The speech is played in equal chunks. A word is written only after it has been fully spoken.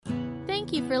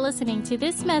Thank you for listening to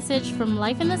this message from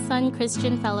Life in the Sun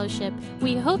Christian Fellowship.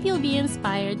 We hope you'll be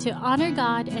inspired to honor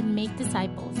God and make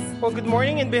disciples. Well, good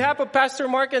morning. In behalf of Pastor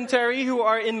Mark and Terry, who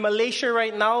are in Malaysia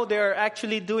right now, they're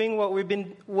actually doing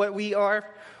why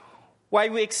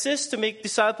we exist, to make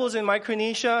disciples in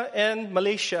Micronesia and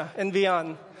Malaysia and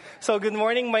beyond. So good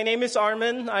morning. My name is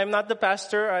Armin. I'm not the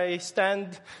pastor. I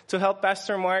stand to help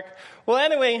Pastor Mark. Well,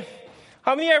 anyway,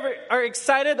 how many are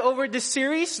excited over this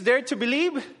series, Dare to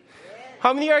Believe?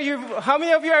 How many of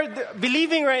you are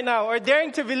believing right now, or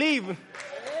daring to believe?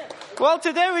 Well,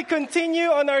 today we continue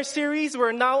on our series.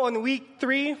 We're now on week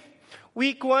 3.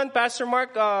 Week 1, Pastor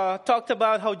Mark talked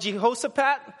about how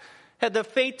Jehoshaphat had the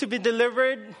faith to be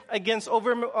delivered against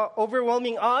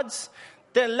overwhelming odds.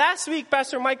 Then last week,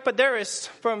 Pastor Mike Paderes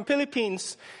from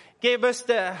Philippines gave us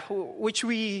which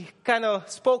we kind of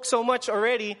spoke so much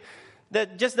already,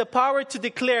 that just the power to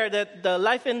declare that the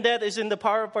life and death is in the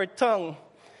power of our tongue.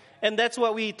 And that's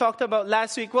what we talked about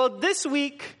last week. Well, this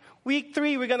week, week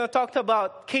 3, we're going to talk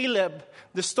about Caleb,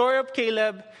 the story of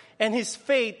Caleb and his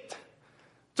faith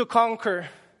to conquer.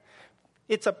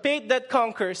 It's a faith that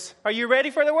conquers. Are you ready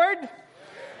for the word?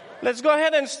 Let's go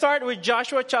ahead and start with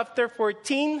Joshua chapter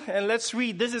 14, and let's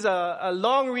read. This is a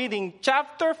long reading.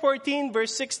 Chapter 14,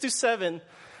 verse 6 to 7.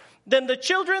 Then the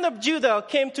children of Judah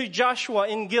came to Joshua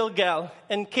in Gilgal,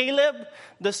 and Caleb,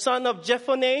 the son of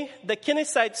Jephunneh, the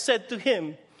Kenizzite, said to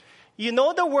him, "You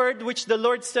know the word which the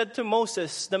Lord said to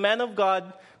Moses, the man of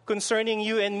God, concerning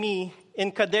you and me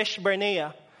in Kadesh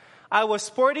Barnea. I was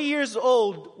 40 years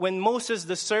old when Moses,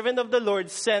 the servant of the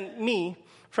Lord, sent me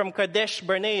from Kadesh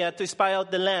Barnea to spy out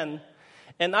the land.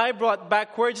 And I brought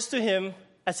back words to him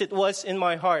as it was in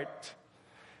my heart.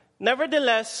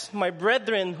 Nevertheless, my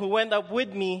brethren who went up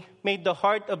with me made the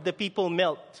heart of the people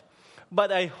melt.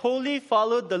 But I wholly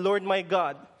followed the Lord my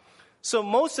God. So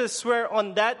Moses swore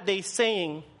on that day,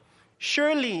 saying,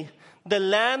 Surely the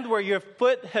land where your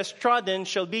foot has trodden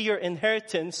shall be your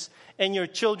inheritance and your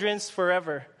children's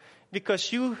forever,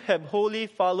 because you have wholly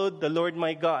followed the Lord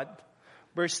my God."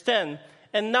 Verse 10,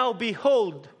 "And now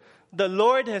behold, the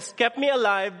Lord has kept me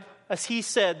alive, as he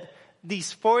said,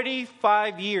 these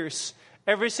 45 years,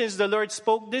 ever since the Lord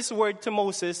spoke this word to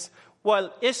Moses,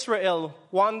 while Israel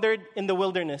wandered in the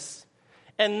wilderness.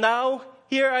 And now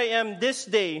here I am this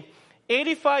day,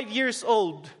 85 years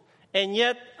old, and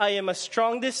yet I am as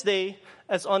strong this day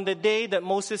as on the day that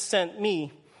Moses sent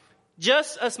me.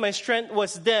 Just as my strength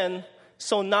was then,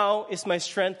 so now is my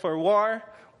strength for war,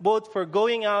 both for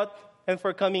going out and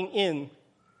for coming in."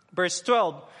 Verse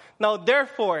 12, "Now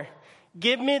therefore,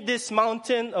 give me this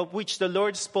mountain of which the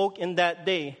Lord spoke in that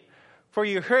day. For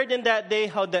you heard in that day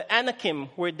how the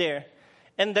Anakim were there,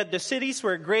 and that the cities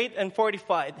were great and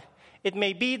fortified. It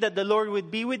may be that the Lord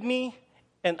would be with me,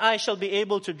 and I shall be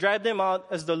able to drive them out,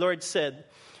 as the Lord said."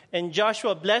 And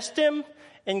Joshua blessed him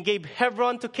and gave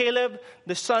Hebron to Caleb,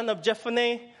 the son of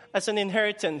Jephunneh, as an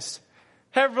inheritance.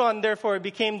 Hebron therefore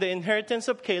became the inheritance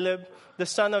of Caleb, the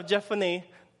son of Jephunneh,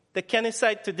 the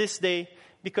Kenizzite, to this day,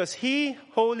 because he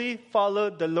wholly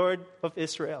followed the Lord of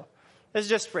Israel. Let's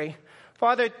just pray.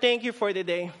 Father, thank you for the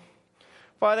day.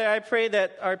 Father, I pray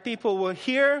that our people will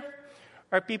hear,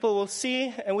 our people will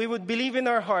see, and we would believe in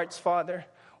our hearts, Father,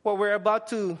 what we're about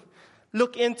to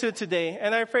look into today.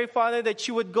 And I pray, Father, that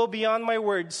you would go beyond my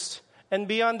words and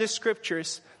beyond the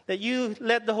scriptures, that you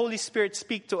let the Holy Spirit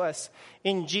speak to us.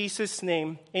 In Jesus'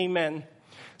 name, amen.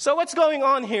 So what's going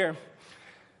on here?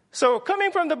 So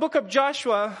coming from the book of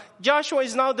Joshua, Joshua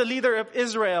is now the leader of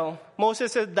Israel.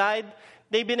 Moses has died.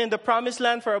 They've been in the promised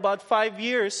land for about 5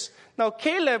 years. Now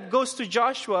Caleb goes to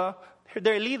Joshua,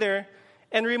 their leader,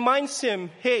 and reminds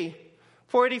him, hey,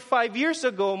 45 years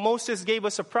ago, Moses gave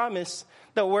us a promise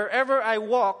that wherever I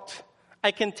walked,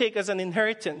 I can take as an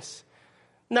inheritance.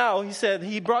 Now, he said,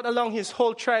 he brought along his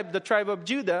whole tribe, the tribe of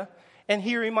Judah, and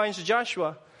he reminds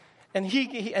Joshua. And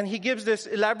he gives this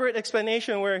elaborate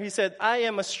explanation where he said, I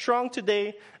am as strong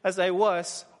today as I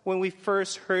was when we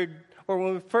first heard, or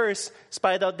when we first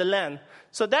spied out the land.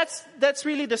 So that's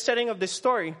really the setting of this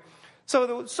story.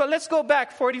 So let's go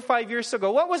back 45 years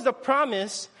ago. What was the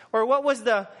promise, or what was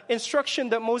the instruction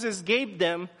that Moses gave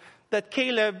them that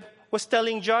Caleb was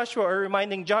telling Joshua or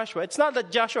reminding Joshua? It's not that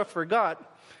Joshua forgot,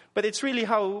 but it's really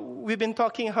how we've been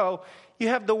talking, how you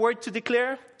have the word to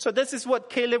declare. So this is what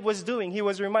Caleb was doing. He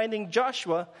was reminding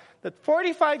Joshua that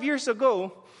 45 years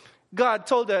ago, God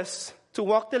told us to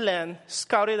walk the land,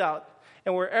 scout it out,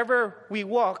 and wherever we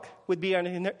walk would be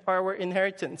our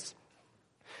inheritance.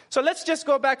 So let's just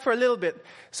go back for a little bit.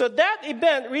 So that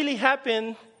event really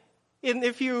happened.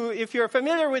 If you're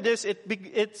familiar with this,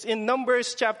 it's in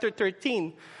Numbers chapter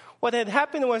 13. What had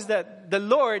happened was that the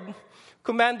Lord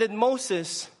commanded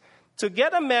Moses to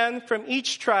get a man from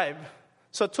each tribe.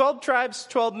 So 12 tribes,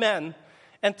 12 men.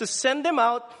 And to send them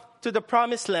out to the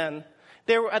promised land.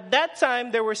 At that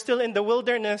time, they were still in the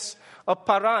wilderness of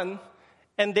Paran.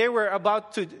 And they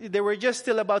were just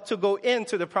still about to go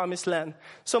into the promised land.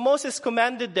 So Moses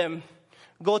commanded them,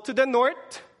 go to the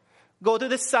north, go to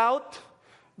the south,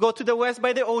 go to the west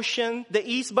by the ocean, the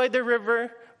east by the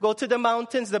river, go to the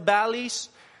mountains, the valleys,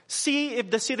 see if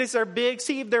the cities are big,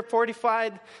 see if they're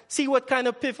fortified, see what kind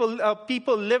of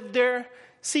people live there,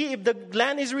 see if the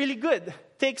land is really good.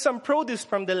 Take some produce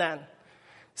from the land.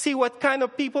 See what kind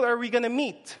of people are we going to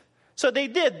meet. So they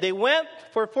did. They went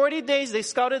for 40 days, they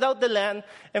scouted out the land,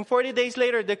 and 40 days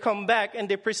later they come back and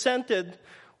they presented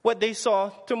what they saw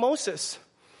to Moses.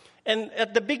 And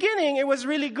at the beginning, it was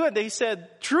really good. They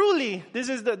said, truly, this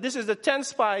is the 10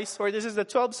 spies, or this is the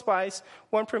 12 spies,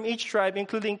 one from each tribe,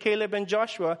 including Caleb and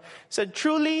Joshua, said,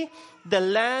 truly, the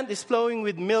land is flowing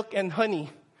with milk and honey.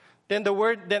 Then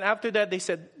after that, they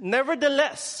said,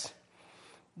 nevertheless,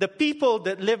 the people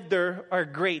that live there are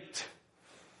great.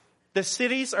 The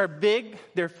cities are big,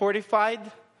 they're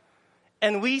fortified,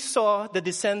 and we saw the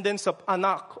descendants of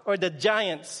Anak, or the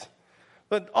giants.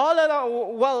 But all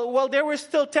along, while they were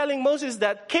still telling Moses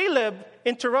that, Caleb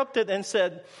interrupted and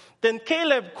said, then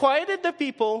Caleb quieted the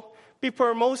people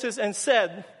before Moses and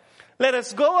said, let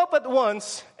us go up at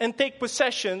once and take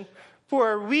possession,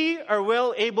 for we are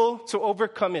well able to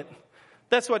overcome it.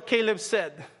 That's what Caleb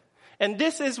said. And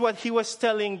this is what he was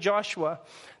telling Joshua,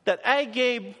 that I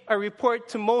gave a report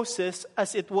to Moses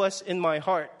as it was in my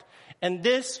heart. And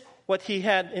this, what he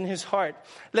had in his heart.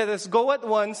 Let us go at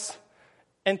once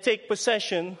and take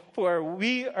possession, for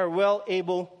we are well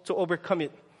able to overcome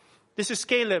it. This is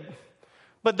Caleb.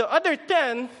 But the other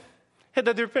 10 had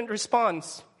a different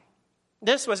response.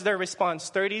 This was their response,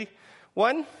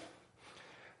 31.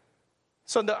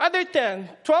 So the other 10,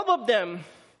 12 of them,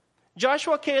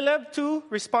 Joshua, Caleb too,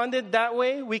 responded that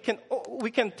way. We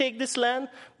can take this land.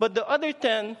 But the other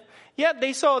 10,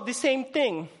 they saw the same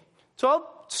thing. 12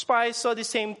 spies saw the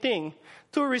same thing.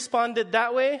 2 responded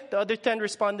that way. The other 10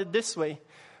 responded this way.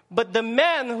 But the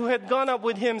man who had gone up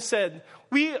with him said,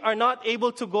 we are not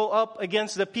able to go up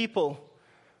against the people,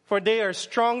 for they are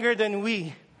stronger than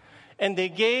we. And they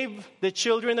gave the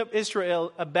children of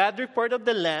Israel a bad report of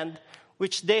the land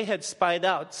which they had spied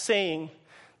out, saying,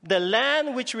 the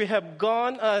land which we have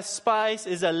gone as spies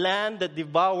is a land that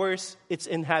devours its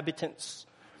inhabitants.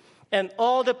 And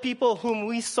all the people whom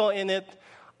we saw in it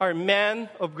are men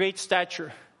of great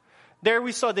stature. There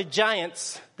we saw the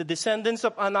giants. The descendants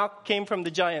of Anak came from the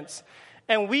giants.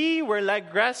 And we were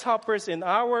like grasshoppers in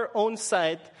our own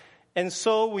sight, and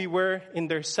so we were in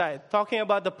their sight. Talking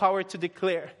about the power to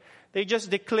declare. They just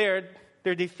declared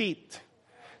their defeat.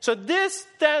 So these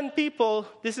 10 people,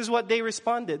 this is what they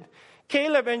responded.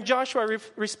 Caleb and Joshua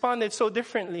responded so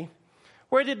differently.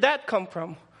 Where did that come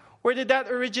from? Where did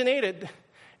that originated?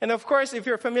 And of course, if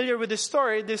you're familiar with the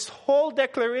story, this whole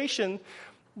declaration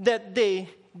that they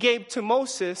gave to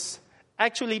Moses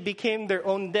actually became their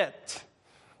own debt.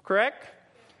 Correct?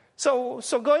 So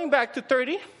going back to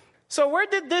 30. So where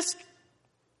did this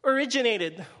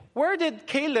originated? Where did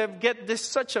Caleb get this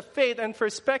such a faith and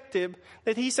perspective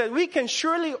that he said, we can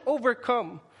surely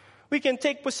overcome. We can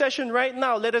take possession right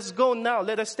now. Let us go now.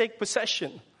 Let us take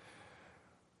possession.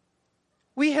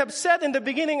 We have said in the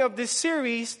beginning of this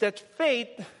series that faith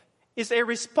is a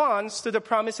response to the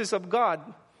promises of God.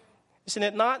 Isn't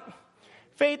it not?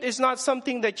 Faith is not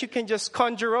something that you can just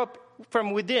conjure up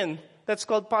from within. That's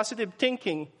called positive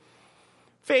thinking.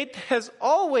 Faith has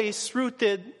always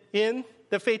rooted in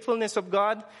the faithfulness of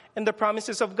God and the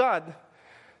promises of God.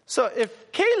 So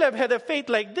if Caleb had a faith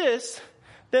like this,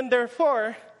 then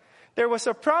therefore, there was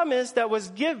a promise that was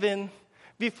given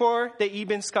before they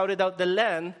even scouted out the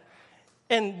land.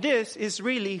 And this is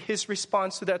really his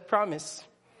response to that promise.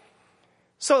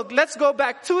 So let's go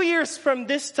back 2 years from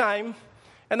this time,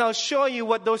 and I'll show you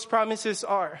what those promises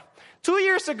are. 2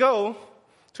 years ago,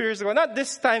 not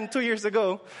this time 2 years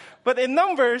ago, but in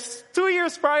Numbers, 2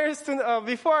 years prior to,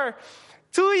 before,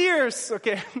 2 years,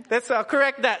 okay, let's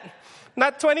correct that.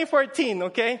 Not 2014,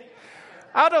 okay?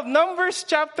 Out of Numbers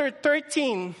chapter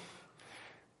 13,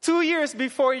 2 years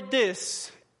before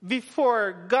this,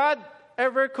 before God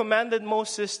ever commanded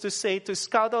Moses to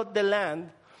scout out the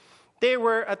land, they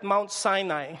were at Mount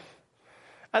Sinai.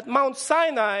 At Mount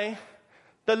Sinai,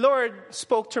 the Lord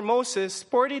spoke to Moses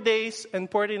 40 days and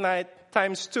 40 nights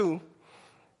times 2.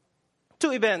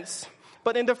 2 events.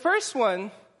 But in the first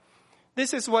one,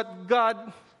 this is what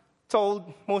God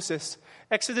told Moses.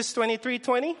 Exodus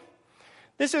 23:20.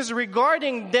 This is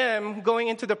regarding them going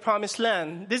into the promised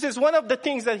land. This is one of the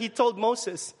things that he told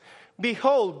Moses.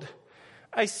 Behold,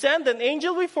 I send an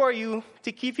angel before you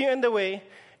to keep you in the way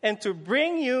and to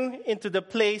bring you into the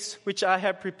place which I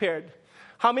have prepared.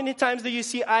 How many times do you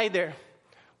see I there?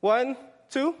 1,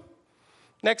 2.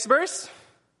 Next verse.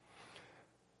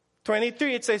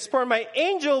 23, it says, for my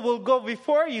angel will go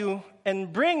before you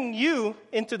and bring you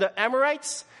into the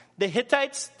Amorites, the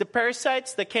Hittites, the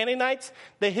Perizzites, the Canaanites,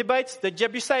 the Hivites, the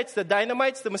Jebusites, the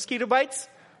Dynamites, the mosquito bites.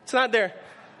 It's not there.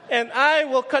 And I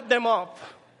will cut them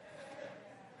off.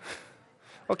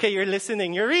 Okay, you're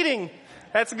listening. You're reading.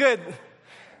 That's good.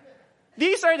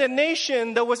 These are the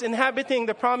nation that was inhabiting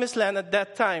the promised land at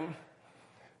that time.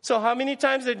 So how many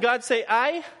times did God say,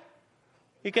 I?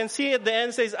 You can see at the end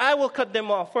it says, I will cut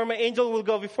them off, for my angel will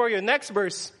go before you. Next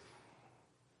verse.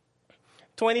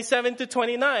 27 to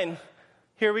 29.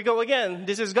 Here we go again.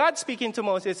 This is God speaking to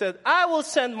Moses. He said, I will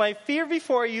send my fear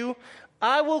before you.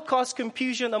 I will cause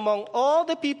confusion among all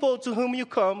the people to whom you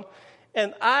come.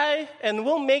 And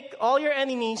will make all your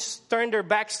enemies turn their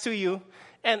backs to you.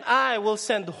 And I will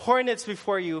send hornets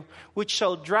before you, which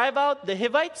shall drive out the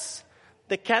Hivites,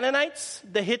 the Canaanites,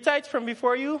 the Hittites from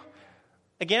before you.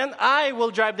 Again, I will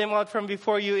drive them out from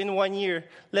before you in 1 year,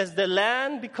 lest the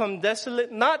land become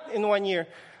desolate. Not in 1 year.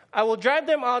 I will drive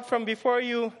them out from before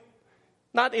you,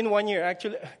 not in 1 year,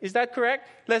 actually. Is that correct?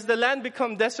 Lest the land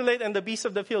become desolate and the beasts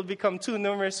of the field become too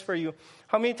numerous for you.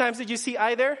 How many times did you see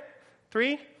I there?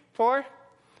 3, 4.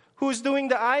 Who's doing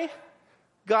the I?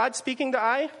 God speaking the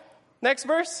I. Next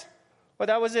verse. Well,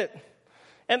 that was it.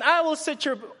 And I will set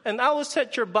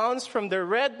your bounds from the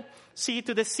Red Sea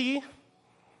to the sea.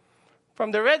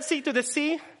 From the Red Sea to the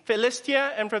sea,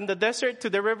 Philistia, and from the desert to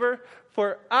the river,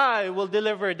 for I will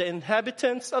deliver the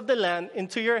inhabitants of the land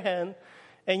into your hand,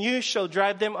 and you shall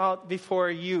drive them out before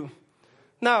you.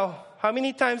 Now, how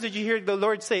many times did you hear the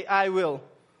Lord say, I will?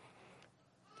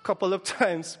 A couple of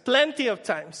times. Plenty of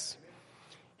times.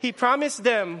 He promised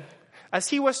them, as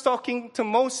he was talking to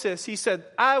Moses, he said,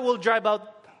 I will drive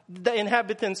out the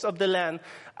inhabitants of the land.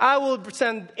 I will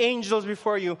send angels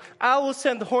before you. I will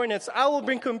send hornets. I will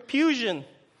bring confusion.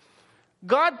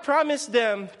 God promised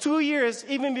them 2 years,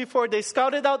 even before they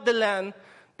scouted out the land,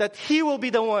 that he will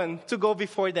be the one to go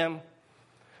before them.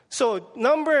 So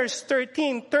Numbers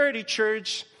 13:30,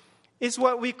 church, is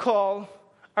what we call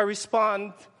a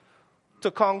respond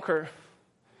to conquer.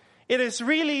 It is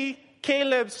really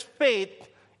Caleb's faith.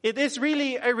 It is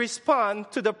really a response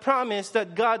to the promise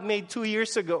that God made 2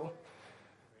 years ago.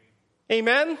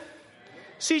 Amen?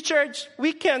 See, church,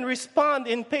 we can respond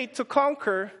in faith to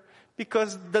conquer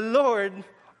because the Lord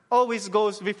always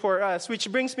goes before us. Which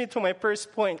brings me to my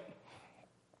first point.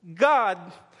 God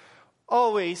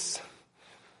always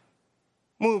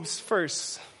moves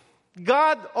first.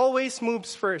 God always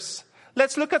moves first.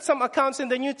 Let's look at some accounts in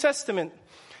the New Testament.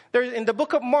 In the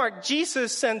book of Mark,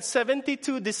 Jesus sent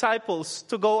 72 disciples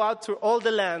to go out to all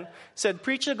the land, said,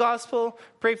 preach the gospel,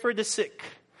 pray for the sick,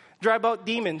 drive out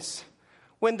demons.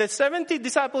 When the 70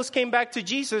 disciples came back to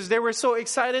Jesus, they were so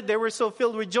excited, they were so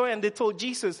filled with joy, and they told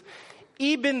Jesus,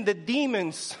 even the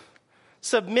demons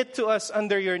submit to us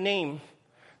under your name.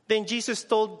 Then Jesus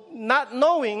told, not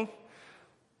knowing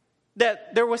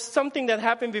that there was something that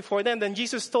happened before then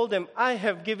Jesus told them, I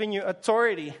have given you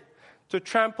authority to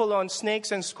trample on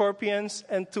snakes and scorpions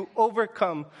and to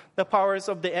overcome the powers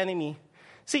of the enemy.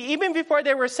 See, even before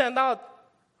they were sent out,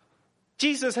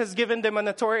 Jesus has given them an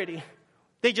authority.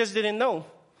 They just didn't know.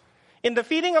 In the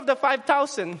feeding of the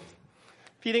 5,000,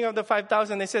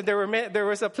 they said there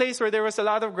was a place where there was a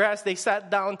lot of grass. They sat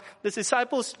down. The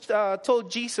disciples told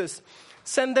Jesus,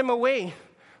 send them away,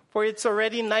 for it's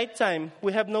already nighttime.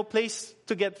 We have no place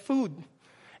to get food.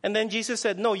 And then Jesus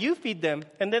said, no, you feed them.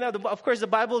 And then, of course, the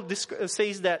Bible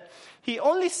says that he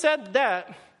only said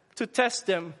that to test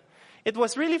them. It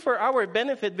was really for our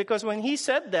benefit, because when he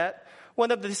said that,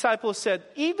 one of the disciples said,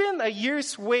 even a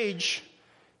year's wage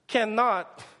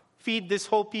cannot feed this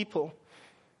whole people.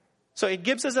 So it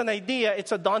gives us an idea.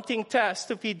 It's a daunting task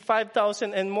to feed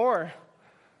 5,000 and more.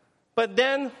 But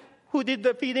then, who did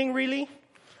the feeding really?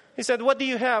 He said, what do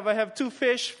you have? I have 2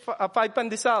 fish, 5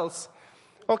 pandesals.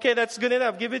 Okay, that's good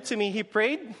enough. Give it to me. He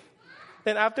prayed.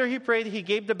 Then after he prayed, he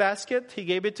gave the basket. He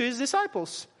gave it to his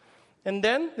disciples. And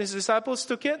then his disciples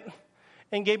took it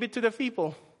and gave it to the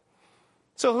people.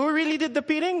 So who really did the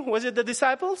feeding? Was it the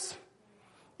disciples?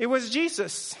 It was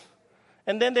Jesus.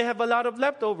 And then they have a lot of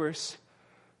leftovers.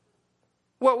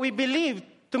 What we believe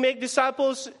to make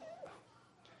disciples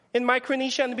in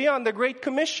Micronesia and beyond, the Great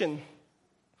Commission.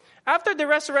 After the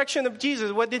resurrection of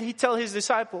Jesus, what did he tell his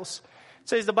disciples? It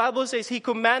says, the Bible says he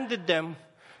commanded them,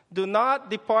 do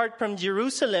not depart from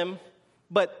Jerusalem,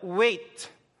 but wait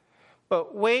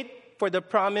for the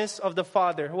promise of the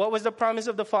Father. What was the promise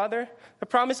of the Father? The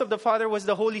promise of the Father was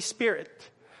the Holy Spirit.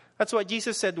 That's what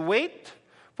Jesus said. Wait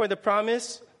for the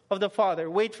promise of the Father.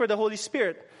 Wait for the Holy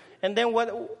Spirit. And then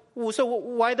so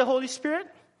why the Holy Spirit?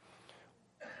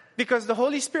 Because the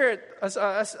Holy Spirit,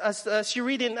 as you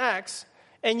read in Acts,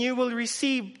 and you will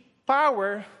receive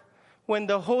power when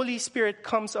the Holy Spirit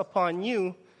comes upon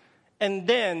you, and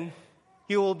then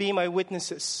you will be my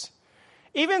witnesses.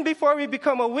 Even before we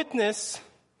become a witness,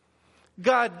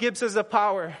 God gives us the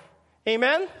power.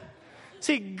 Amen?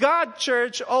 See, God,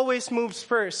 church, always moves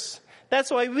first. That's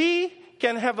why we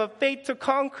can have a faith to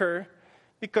conquer,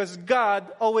 because God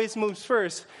always moves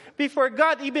first. Before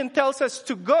God even tells us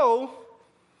to go,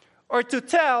 or to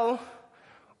tell,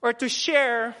 or to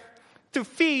share, to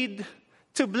feed,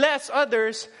 to bless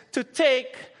others, to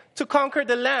take, to conquer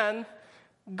the land,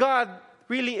 God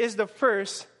really is the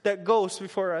first that goes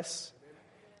before us.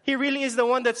 He really is the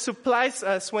one that supplies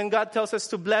us when God tells us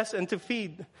to bless and to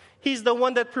feed. He's the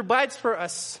one that provides for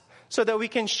us so that we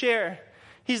can share.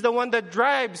 He's the one that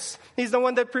drives. He's the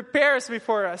one that prepares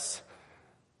before us.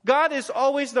 God is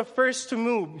always the first to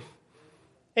move.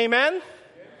 Amen?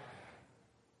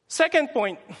 Second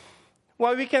point,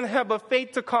 why we can have a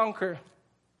faith to conquer.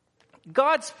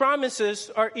 God's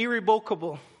promises are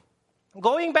irrevocable.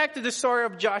 Going back to the story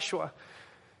of Joshua,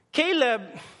 Caleb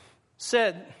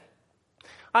said,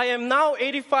 I am now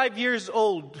 85 years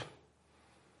old.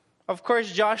 Of course,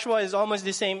 Joshua is almost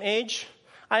the same age.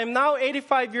 I am now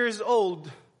 85 years old,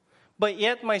 but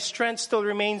yet my strength still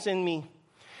remains in me.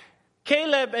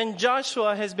 Caleb and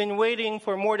Joshua has been waiting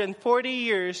for more than 40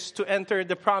 years to enter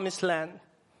the promised land.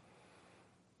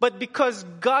 But because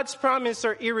God's promises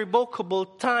are irrevocable,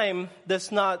 time does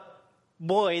not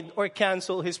void or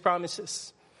cancel His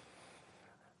promises.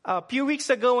 A few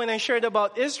weeks ago when I shared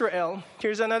about Israel,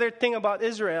 here's another thing about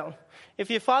Israel.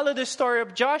 If you follow the story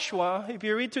of Joshua, if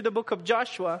you read through the book of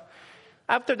Joshua,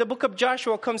 after the book of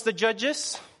Joshua comes the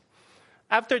judges.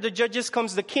 After the judges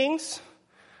comes the kings.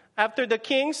 After the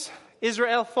kings,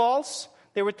 Israel falls.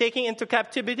 They were taken into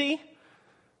captivity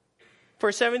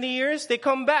for 70 years. They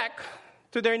come back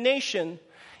to their nation.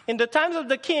 In the times of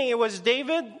the king, it was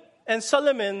David and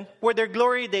Solomon were their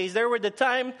glory days. There were the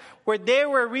time where they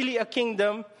were really a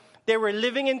kingdom. They were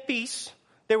living in peace.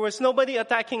 There was nobody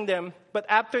attacking them. But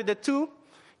after the two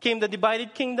came the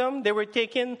divided kingdom. They were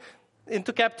taken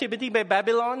into captivity by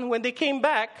Babylon. When they came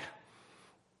back,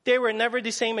 they were never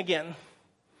the same again.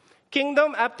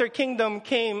 Kingdom after kingdom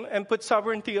came and put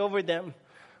sovereignty over them.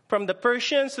 From the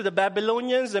Persians to the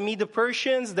Babylonians, the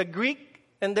Medo-Persians, the Greek,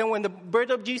 and then when the birth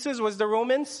of Jesus was the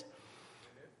Romans.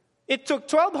 It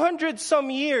took 1,200 some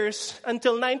years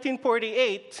until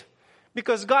 1948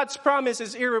 because God's promise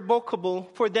is irrevocable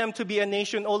for them to be a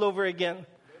nation all over again.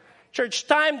 Church,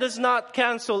 time does not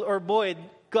cancel or void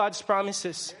God's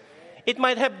promises. It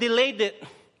might have delayed it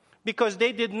because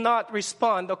they did not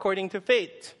respond according to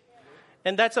faith.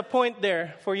 And that's a point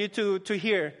there for you to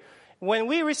hear. When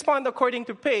we respond according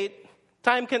to faith,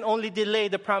 time can only delay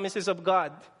the promises of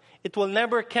God. It will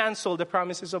never cancel the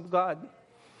promises of God.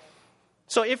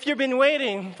 So if you've been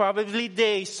waiting, probably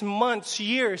days, months,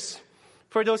 years,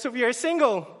 for those of you who are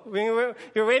single,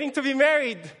 you're waiting to be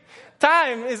married,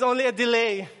 time is only a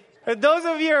delay. For those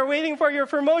of you who are waiting for your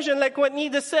promotion, like what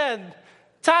Nida said,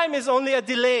 time is only a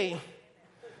delay.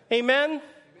 Amen?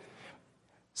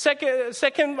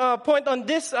 Second point on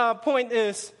this point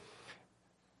is,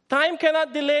 time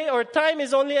cannot delay, or time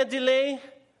is only a delay.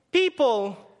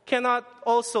 People cannot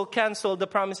also cancel the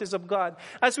promises of God.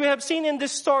 As we have seen in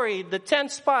this story, the 10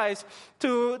 spies,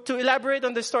 to elaborate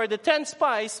on the story, the 10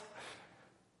 spies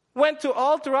went to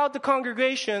all throughout the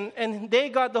congregation, and they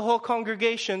got the whole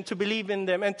congregation to believe in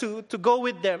them and to go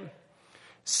with them.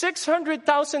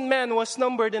 600,000 men was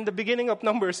numbered in the beginning of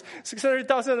Numbers.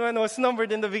 600,000 men was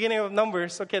numbered in the beginning of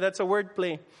Numbers. Okay, that's a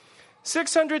wordplay.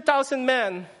 600,000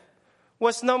 men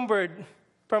was numbered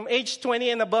from age 20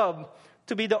 and above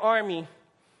to be the army.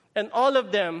 And all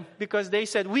of them, because they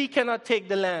said, we cannot take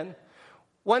the land.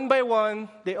 One by one,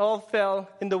 they all fell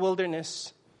in the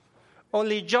wilderness.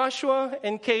 Only Joshua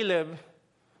and Caleb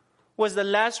was the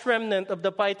last remnant of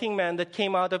the fighting man that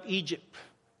came out of Egypt.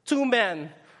 2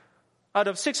 men out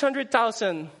of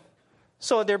 600,000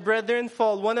 saw their brethren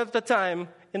fall one at a time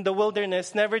in the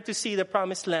wilderness, never to see the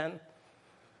promised land.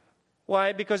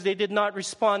 Why? Because they did not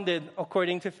respond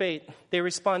according to faith. They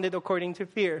responded according to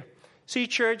fear. See,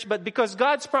 church, but because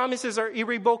God's promises are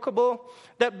irrevocable,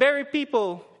 that very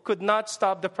people could not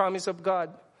stop the promise of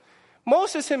God.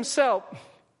 Moses himself,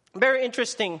 very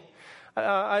interesting.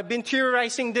 I've been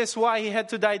theorizing this, why he had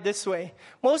to die this way.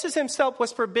 Moses himself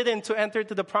was forbidden to enter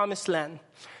to the promised land.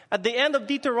 At the end of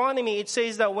Deuteronomy, it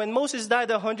says that when Moses died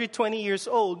 120 years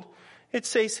old, it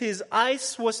says his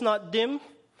eyes was not dim,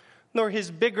 nor his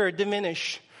vigor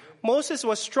diminished. Moses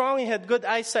was strong, he had good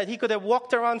eyesight. He could have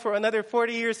walked around for another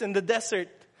 40 years in the desert.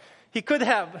 He could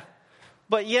have.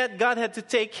 But yet God had to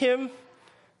take him,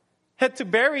 had to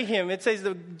bury him. It says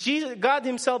that God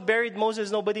himself buried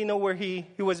Moses. Nobody knew where he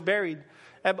was buried.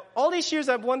 All these years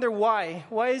I've wondered why.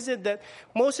 Why is it that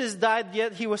Moses died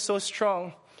yet he was so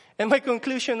strong? And my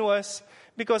conclusion was,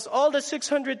 because all the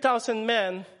 600,000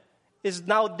 men is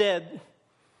now dead.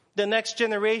 The next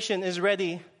generation is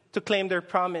ready to claim their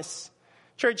promise.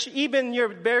 Church, even your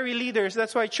very leaders,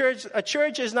 that's why a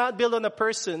church is not built on a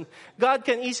person. God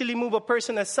can easily move a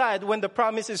person aside when the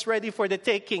promise is ready for the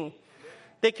taking.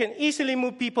 They can easily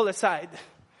move people aside.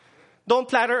 Don't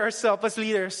flatter ourselves as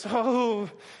leaders. Oh,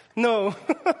 no.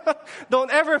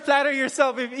 Don't ever flatter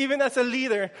yourself, even as a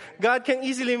leader. God can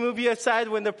easily move you aside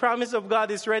when the promise of God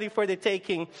is ready for the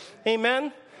taking.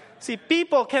 Amen? See,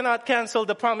 people cannot cancel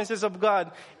the promises of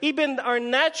God. Even our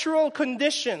natural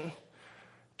condition.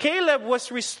 Caleb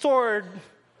was restored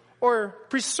or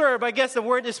preserved. I guess the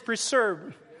word is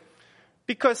preserved.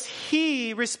 Because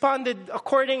he responded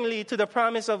accordingly to the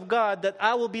promise of God that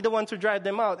I will be the one to drive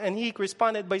them out. And he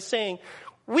responded by saying,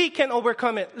 we can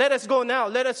overcome it. Let us go now.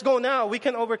 Let us go now. We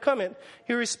can overcome it.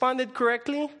 He responded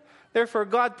correctly. Therefore,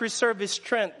 God preserved his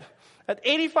strength. At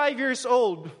 85 years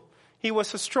old, he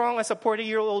was as strong as a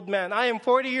 40-year-old man. I am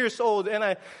 40 years old,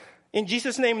 and in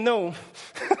Jesus' name, no.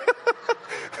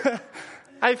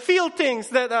 I feel things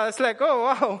that it's like, oh,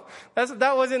 wow,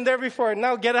 that wasn't there before.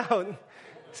 Now get out.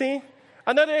 See?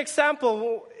 Another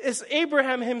example is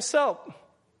Abraham himself.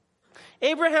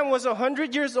 Abraham was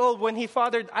 100 years old when he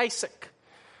fathered Isaac.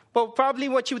 But probably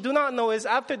what you do not know is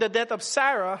after the death of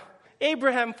Sarah,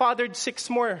 Abraham fathered 6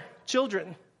 more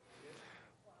children.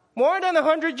 More than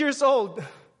 100 years old.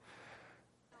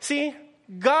 See,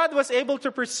 God was able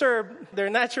to preserve their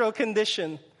natural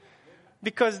condition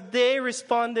because they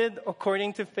responded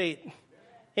according to faith.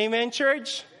 Amen,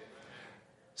 church?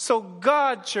 So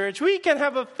God, church, we can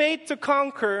have a faith to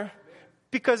conquer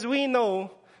because we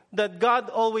know that God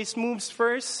always moves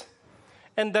first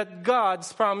and that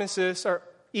God's promises are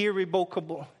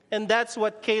irrevocable. And that's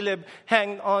what Caleb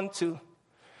hung on to.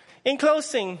 In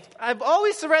closing, I've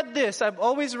always read this. I've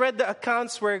always read the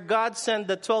accounts where God sent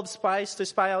the 12 spies to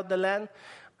spy out the land.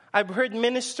 I've heard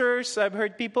ministers, I've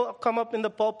heard people come up in the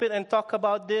pulpit and talk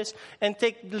about this and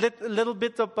take little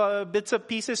bits of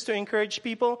pieces to encourage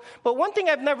people. But one thing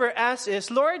I've never asked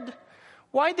is, Lord,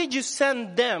 why did you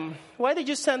send them? Why did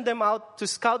you send them out to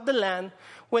scout the land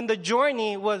when the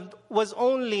journey was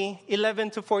only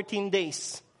 11 to 14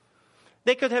 days?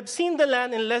 They could have seen the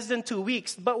land in less than 2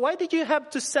 weeks, but why did you have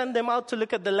to send them out to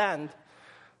look at the land?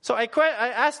 So I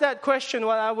asked that question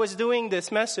while I was doing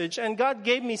this message, and God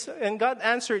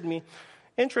answered me.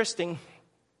 Interesting.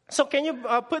 So can you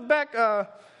put back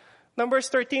Numbers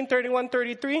 13, 31,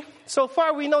 33? So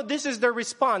far we know this is the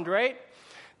response, right?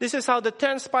 This is how the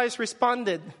 10 spies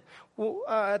responded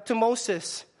to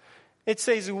Moses. It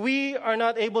says, we are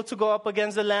not able to go up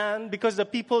against the land because the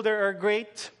people there are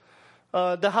great.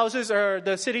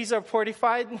 The cities are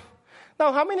fortified.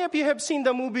 Now, how many of you have seen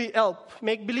the movie Elf?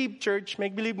 Make-believe church,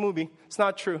 make-believe movie. It's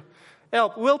not true.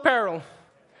 Elf, Will Ferrell.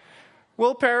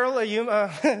 Will Ferrell,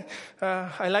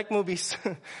 I like movies.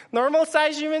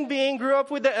 Normal-sized human being, grew up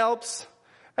with the elves.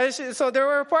 So there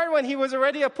were a part when he was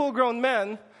already a full-grown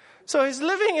man. So he's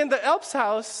living in the elf's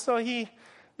house. So the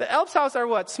elf's house are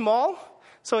what? Small.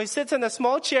 So he sits in a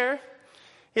small chair.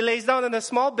 He lays down in a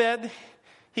small bed.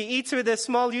 He eats with the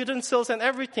small utensils and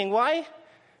everything. Why?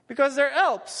 Because they're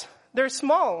elves. They're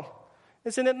small.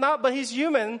 Isn't it not? But he's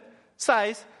human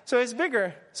size, so it's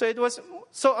bigger. So it was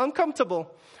so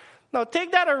uncomfortable. Now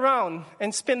take that around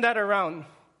and spin that around.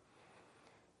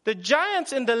 The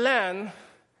giants in the land,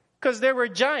 because they were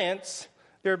giants,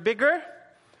 they're bigger,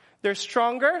 they're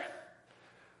stronger,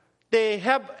 they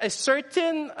have a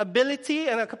certain ability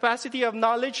and a capacity of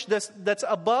knowledge that's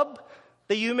above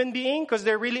the human being, because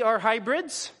they really are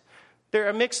hybrids. They're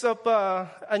a mix of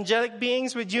angelic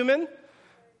beings with human.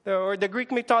 Or the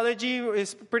Greek mythology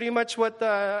is pretty much what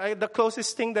the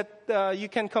closest thing that you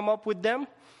can come up with them.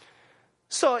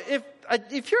 So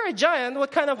if you're a giant,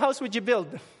 what kind of house would you build?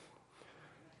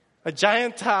 A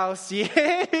giant house,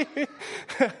 yay!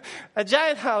 A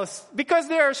giant house. Because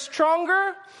they are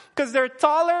stronger, because they're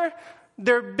taller,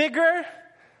 they're bigger.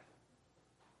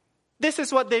 This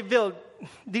is what they built.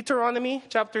 Deuteronomy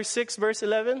chapter 6, verse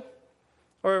 11.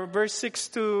 Or verse 6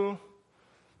 to...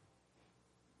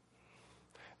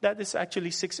 That is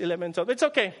actually 6, 11, 12. It's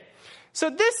okay.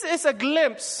 So this is a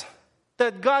glimpse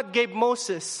that God gave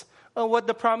Moses what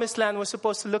the promised land was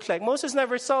supposed to look like. Moses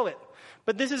never saw it.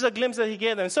 But this is a glimpse that he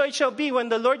gave them. So it shall be when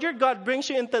the Lord your God brings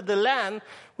you into the land,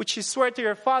 which he swore to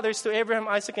your fathers, to Abraham,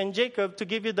 Isaac, and Jacob, to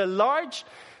give you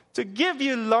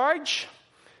large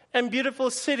and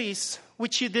beautiful cities,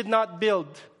 which you did not build.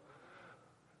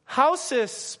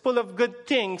 Houses full of good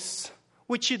things,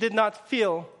 which you did not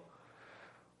fill.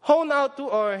 Hewn out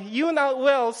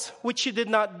wells, which you did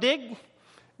not dig.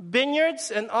 Vineyards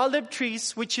and olive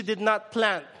trees, which you did not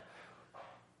plant.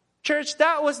 Church,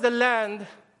 that was the land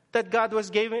that God was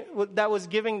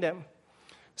giving them.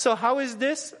 So how is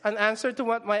this an answer to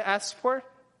what I asked for?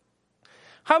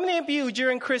 How many of you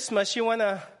during Christmas, you want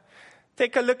to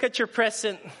take a look at your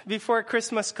present before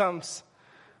Christmas comes?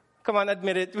 Come on,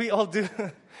 admit it. We all do.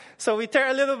 So we tear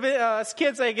a little bit as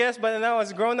kids, I guess, but now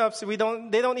as grown-ups, they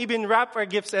don't even wrap our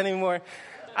gifts anymore.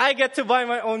 I get to buy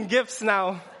my own gifts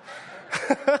now.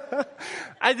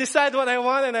 I decide what I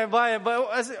want and I buy it.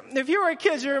 But if you were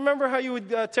kids, you remember how you would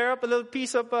tear up a little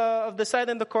piece of the side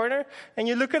in the corner and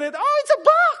you look at it, oh, it's a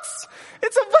box!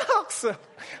 It's a box!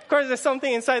 Of course, there's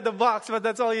something inside the box, but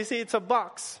that's all you see, it's a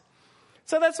box.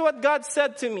 So that's what God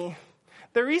said to me.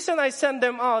 The reason I sent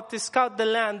them out to scout the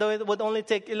land, though it would only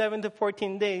take 11 to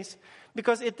 14 days,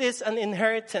 because it is an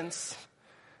inheritance.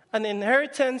 An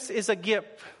inheritance is a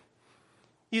gift.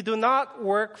 You do not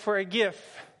work for a gift.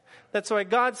 That's why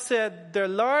God said, there are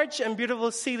large and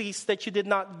beautiful cities that you did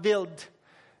not build.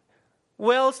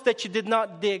 Wells that you did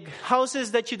not dig.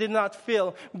 Houses that you did not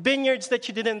fill. Vineyards that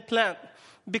you didn't plant.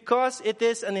 Because it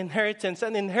is an inheritance.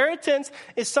 An inheritance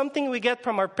is something we get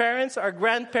from our parents, our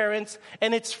grandparents,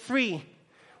 and it's free.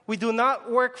 We do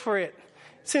not work for it.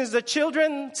 Since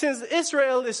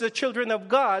Israel is the children of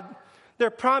God, their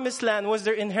promised land was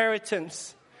their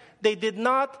inheritance. They did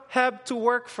not have to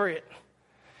work for it.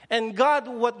 And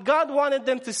what God wanted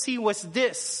them to see was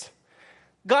this.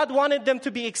 God wanted them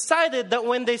to be excited that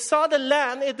when they saw the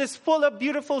land, it is full of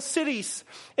beautiful cities.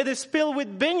 It is filled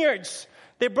with vineyards.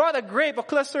 They brought a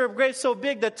cluster of grapes so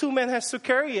big that 2 men has to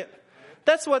carry it.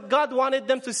 That's what God wanted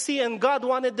them to see, and God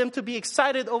wanted them to be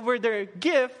excited over their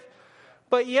gift.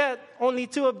 But yet, only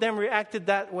 2 of them reacted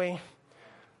that way.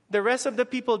 The rest of the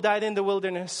people died in the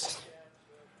wilderness.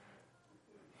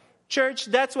 Church,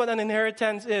 that's what an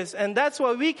inheritance is. And that's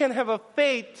why we can have a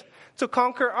faith to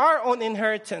conquer our own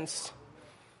inheritance.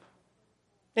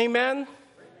 Amen?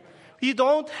 You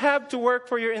don't have to work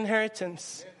for your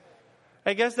inheritance.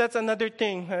 I guess that's another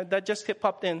thing that just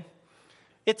popped in.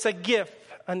 It's a gift.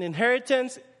 An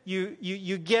inheritance,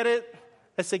 you get it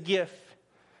as a gift.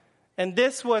 And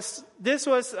this was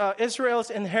Israel's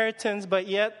inheritance, but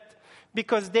yet,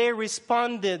 because they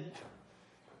responded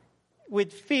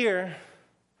with fear.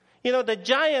 You know, the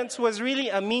giants was really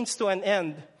a means to an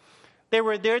end. They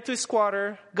were there to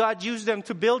squatter. God used them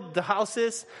to build the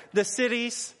houses, the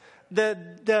cities,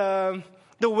 the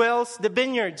wells, the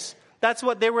vineyards. That's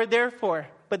what they were there for.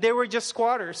 But they were just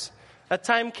squatters. A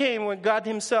time came when God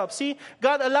himself,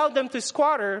 God allowed them to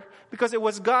squatter because it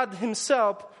was God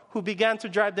himself who began to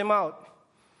drive them out.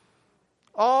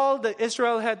 All that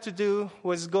Israel had to do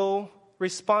was go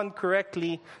respond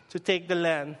correctly to take the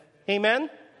land. Amen?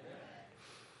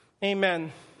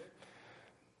 Amen.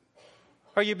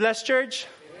 Are you blessed, church?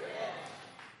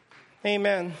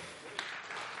 Amen.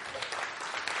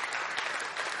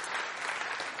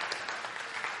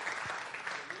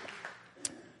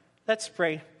 Let's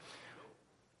pray.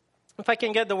 If I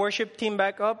can get the worship team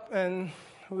back up, and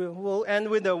we'll end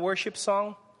with a worship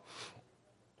song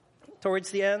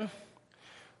towards the end.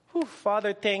 Whew,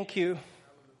 Father, thank you.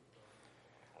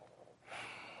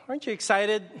 Aren't you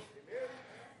excited?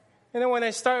 You know, when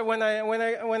I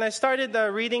started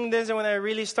reading this, and when I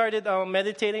really started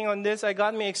meditating on this, I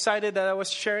got me excited that I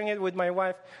was sharing it with my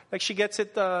wife. Like, she gets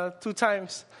it 2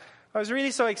 times. I was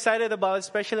really so excited about it,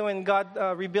 especially when God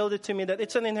revealed it to me that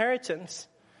it's an inheritance.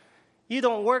 You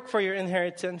don't work for your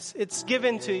inheritance. It's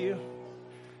given to you.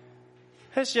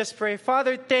 Let's just pray.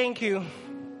 Father, thank you.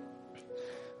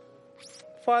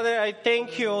 Father, I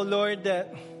thank you, O Lord,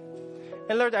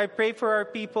 and Lord, I pray for our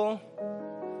people.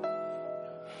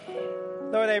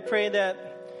 Lord, I pray that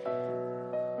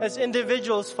as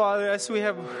individuals, Father, as we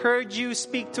have heard you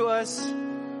speak to us,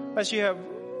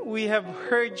 we have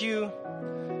heard you,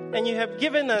 and you have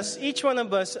given us, each one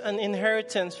of us, an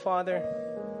inheritance, Father.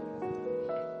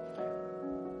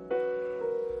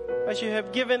 As you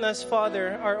have given us,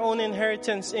 Father, our own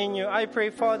inheritance in you, I pray,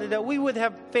 Father, that we would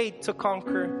have faith to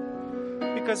conquer,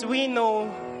 because we know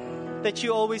that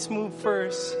you always move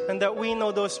first, and that we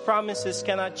know those promises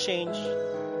cannot change.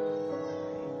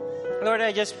 Lord,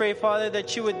 I just pray, Father,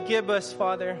 that you would give us,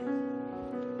 Father,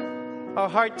 a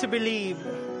heart to believe,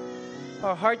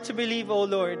 O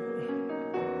Lord,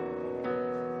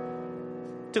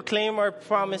 to claim our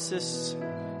promises,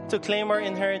 to claim our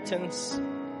inheritance.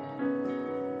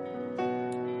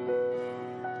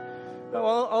 I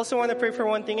also want to pray for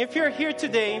one thing. If you're here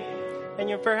today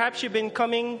and perhaps you've been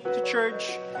coming to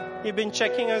church, you've been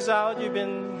checking us out, you've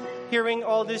been hearing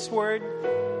all this word,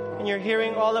 and you're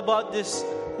hearing all about this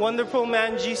wonderful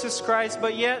man, Jesus Christ,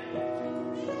 but yet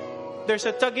there's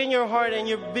a tug in your heart and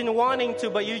you've been wanting to,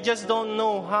 but you just don't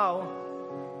know how.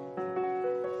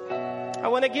 I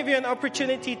want to give you an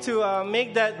opportunity to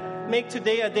make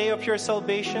today a day of your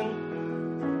salvation.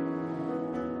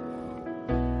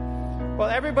 While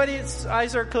everybody's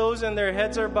eyes are closed and their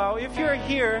heads are bowed, if you're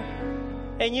here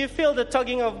and you feel the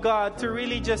tugging of God to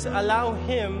really just allow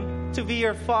Him to be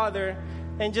your Father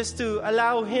and just to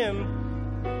allow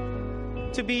Him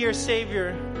to be your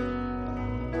Savior,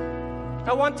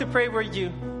 I want to pray with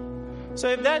you. So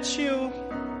if that's you,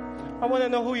 I want to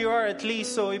know who you are at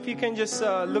least. So if you can just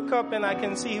look up and I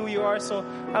can see who you are, so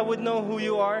I would know who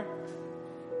you are.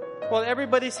 Well,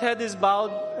 everybody's head is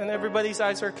bowed and everybody's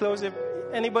eyes are closed. If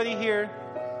anybody here,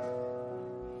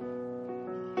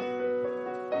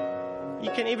 you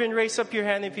can even raise up your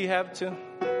hand if you have to.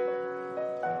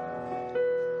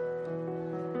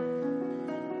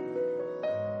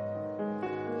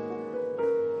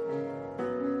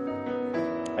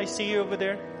 I see you over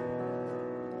there.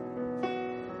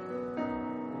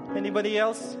 Anybody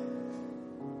else?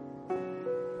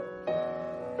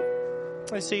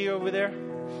 I see you over there.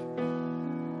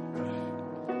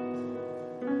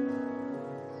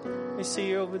 I see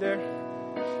you over there.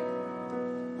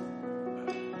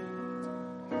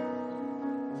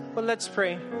 Well, let's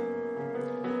pray.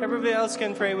 Everybody else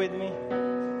can pray with me.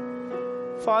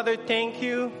 Father, thank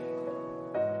you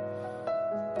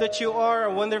that you are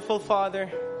a wonderful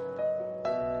Father.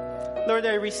 Lord,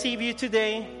 I receive you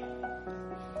today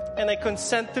and I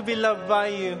consent to be loved by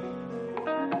you.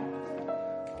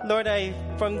 Lord,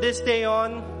 from this day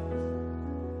on,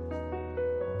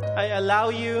 I allow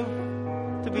you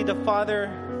to be the Father,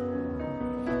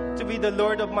 to be the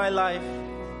Lord of my life.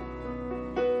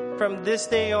 From this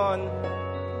day on,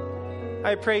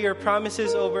 I pray your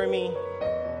promises over me,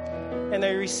 and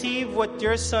I receive what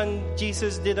your Son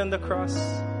Jesus did on the cross.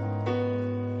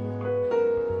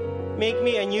 Make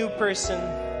me a new person.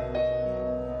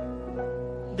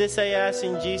 This I ask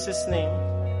in Jesus' name.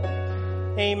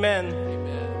 Amen.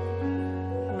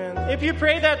 Amen. If you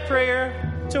pray that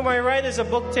prayer, to my right is a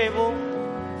book table.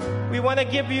 We want to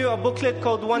give you a booklet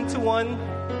called One-to-One,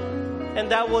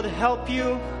 and that will help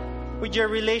you with your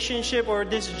relationship or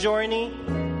this journey.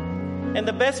 And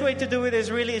the best way to do it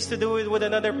is to do it with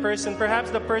another person,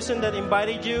 perhaps the person that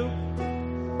invited you,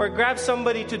 or grab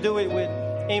somebody to do it with.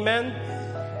 Amen.